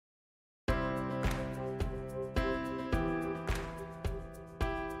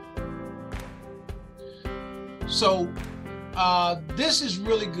So this is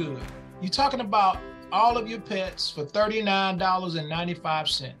really good. You're talking about all of your pets for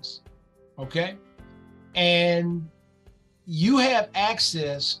 $39.95, okay? And you have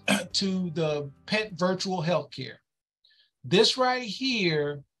access to the pet virtual healthcare. This right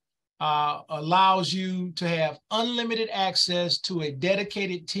here allows you to have unlimited access to a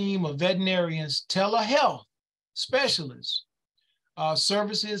dedicated team of veterinarians, telehealth specialists.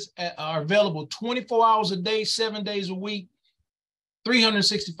 Services are available 24 hours a day, 7 days a week,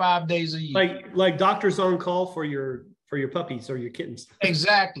 365 days a year. Like doctors on call for your puppies or your kittens.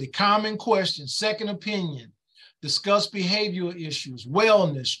 Exactly. Common questions, second opinion, discuss behavioral issues,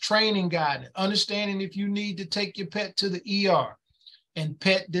 wellness, training guidance, understanding if you need to take your pet to the ER, and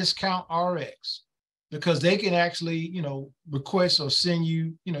Pet Discount RX, because they can actually, request or send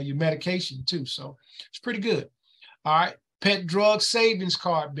you, your medication too. So it's pretty good. All right. Pet drug savings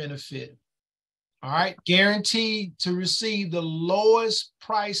card benefit. All right. Guaranteed to receive the lowest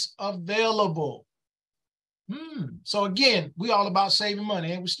price available. So again, we all about saving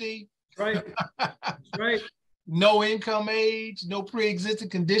money, ain't we, Steve? Right. That's right. No income age, no pre-existing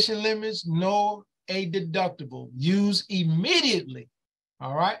condition limits, no a deductible. Use immediately.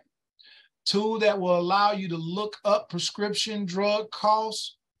 All right. Tool that will allow you to look up prescription drug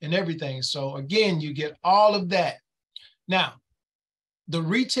costs and everything. So again, you get all of that. Now, the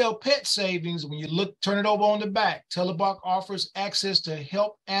retail pet savings, when you turn it over on the back, Teladoc offers access to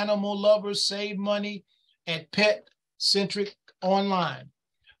help animal lovers save money at pet-centric online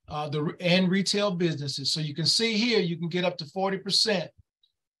and retail businesses. So you can see here, you can get up to 40%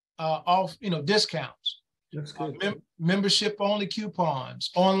 off, discounts. That's good. Membership-only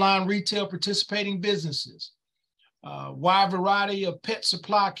coupons, online retail participating businesses, wide variety of pet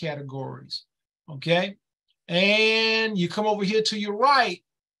supply categories, okay? And you come over here to your right,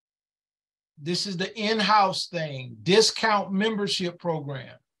 this is the in-house thing, discount membership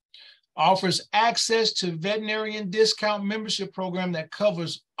program. Offers access to veterinarian discount membership program that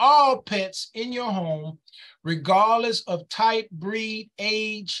covers all pets in your home, regardless of type, breed,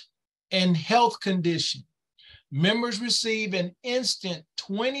 age, and health condition. Members receive an instant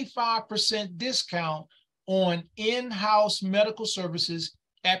 25% discount on in-house medical services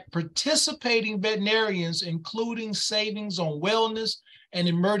at participating veterinarians, including savings on wellness and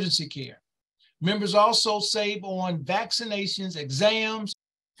emergency care. Members also save on vaccinations, exams,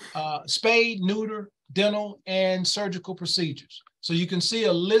 spay, neuter, dental, and surgical procedures. So you can see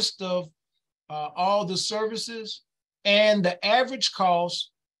a list of all the services and the average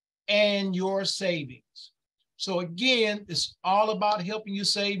cost and your savings. So again, it's all about helping you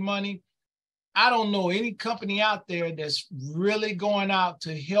save money. I don't know any company out there that's really going out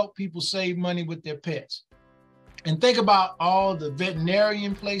to help people save money with their pets. And think about all the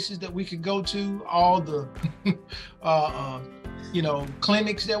veterinarian places that we could go to, all the,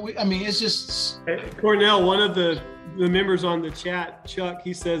 clinics that it's just. Cornell, one of the members on the chat, Chuck,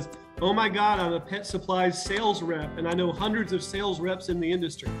 he says, "Oh my God, I'm a pet supplies sales rep, and I know hundreds of sales reps in the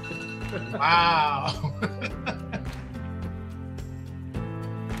industry." Wow.